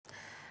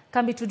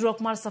Kambi tudruok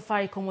mar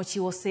Safaricom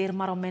ochiwo sir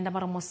mar omenda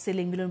maromo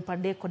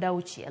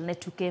 $3.36 ne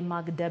tuke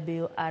mag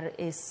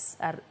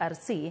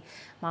WRC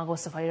mag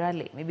Safari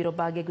Rally. Mibiro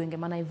bage gwenge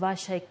ma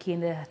Naivasha e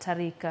kind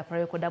tarik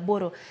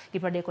 28 gi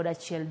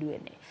 31 dwe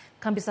ni.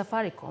 Kambi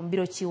Safaricom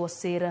biro chiwo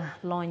sir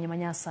lony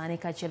manyasani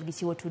kaachiel gi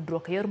chiwo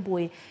tudruok e yor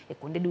mbui e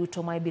kuonde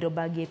duto ma ibiro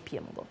bage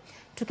piem go.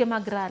 Tuke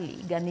mag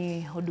rally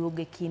gani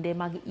oduogo e kinde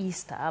mag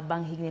Easter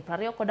bang' higni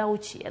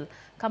 26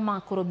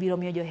 kama koro biro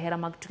miyo johera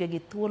mag tuke gi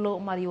thuolo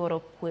mar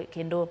yuoro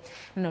kendo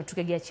neno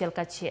tuke gi achiel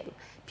kachiel.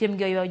 Piem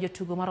gi oywayo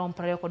jotugo marom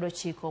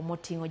 29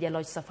 moting'o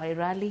jaloch Safari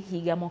Rally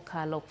higa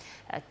mokalo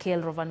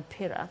Kel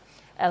Rovanpera,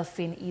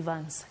 Elfin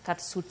Evans,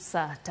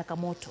 Katsutsa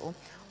Takamoto,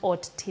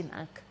 Ot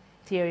Tinak,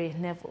 Thierry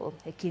Neville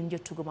e kind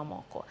jotugo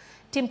mamoko.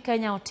 Tim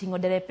Kenya oting'o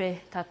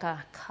derepe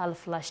kaka Carl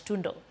Flash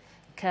Tundo,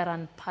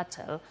 Karan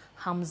Patel,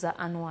 Hamza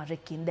Anwar e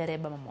kind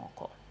dereba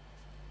mamoko.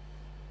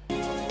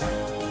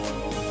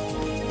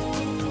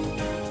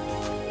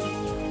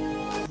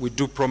 We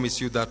do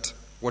promise you that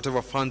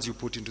whatever funds you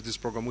put into this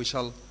program, we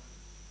shall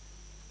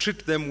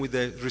treat them with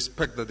the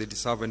respect that they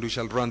deserve, and we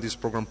shall run this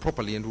program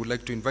properly, and we would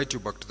like to invite you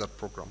back to that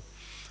program.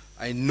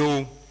 I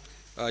know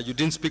you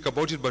didn't speak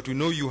about it, but we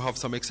know you have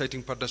some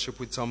exciting partnership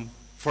with some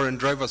foreign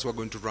drivers who are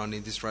going to run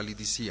in this rally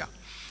this year.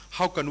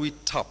 How can we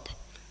tap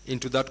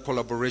into that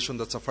collaboration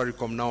that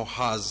Safaricom now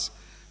has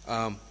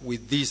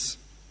with these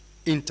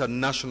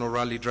international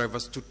rally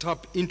drivers to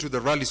tap into the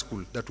rally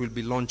school that will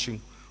be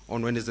launching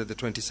on Wednesday the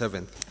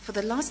 27th? For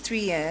the last 3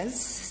 years,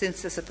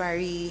 since the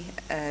Safari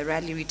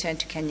Rally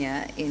returned to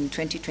Kenya in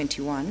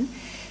 2021,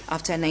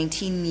 after a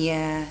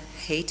 19-year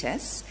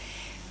hiatus,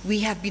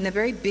 we have been a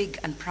very big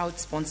and proud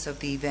sponsor of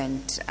the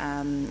event,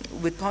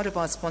 with part of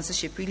our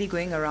sponsorship really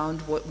going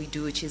around what we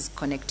do, which is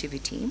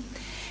connectivity,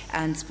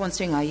 and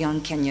sponsoring our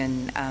young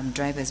Kenyan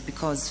drivers,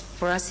 because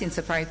for us in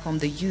Safaricom,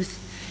 the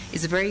youth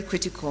is a very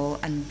critical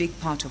and big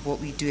part of what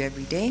we do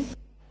every day.